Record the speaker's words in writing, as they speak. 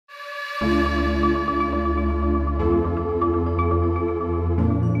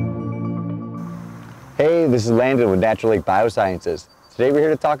Hey, this is Landon with Natural Lake Biosciences. Today we're here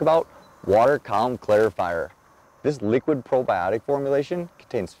to talk about Water Column Clarifier. This liquid probiotic formulation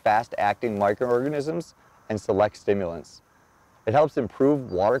contains fast-acting microorganisms and select stimulants. It helps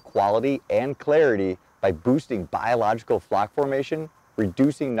improve water quality and clarity by boosting biological floc formation,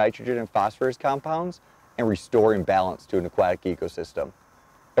 reducing nitrogen and phosphorus compounds, and restoring balance to an aquatic ecosystem.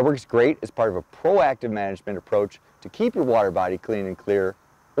 It works great as part of a proactive management approach to keep your water body clean and clear,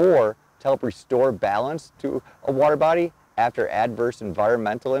 or to help restore balance to a water body after adverse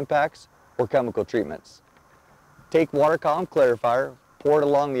environmental impacts or chemical treatments. Take Water Column Clarifier, pour it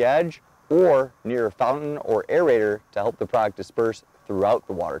along the edge or near a fountain or aerator to help the product disperse throughout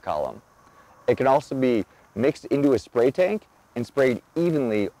the water column. It can also be mixed into a spray tank and sprayed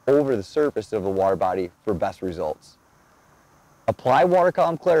evenly over the surface of a water body for best results. Apply Water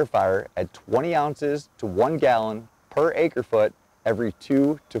Column Clarifier at 20 ounces to 1 gallon per acre foot every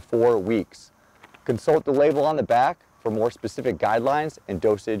 2 to 4 weeks. Consult the label on the back for more specific guidelines and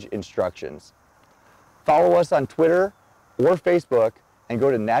dosage instructions. Follow us on Twitter or Facebook and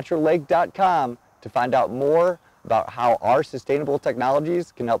go to naturallake.com to find out more about how our sustainable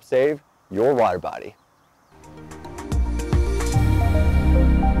technologies can help save your water body.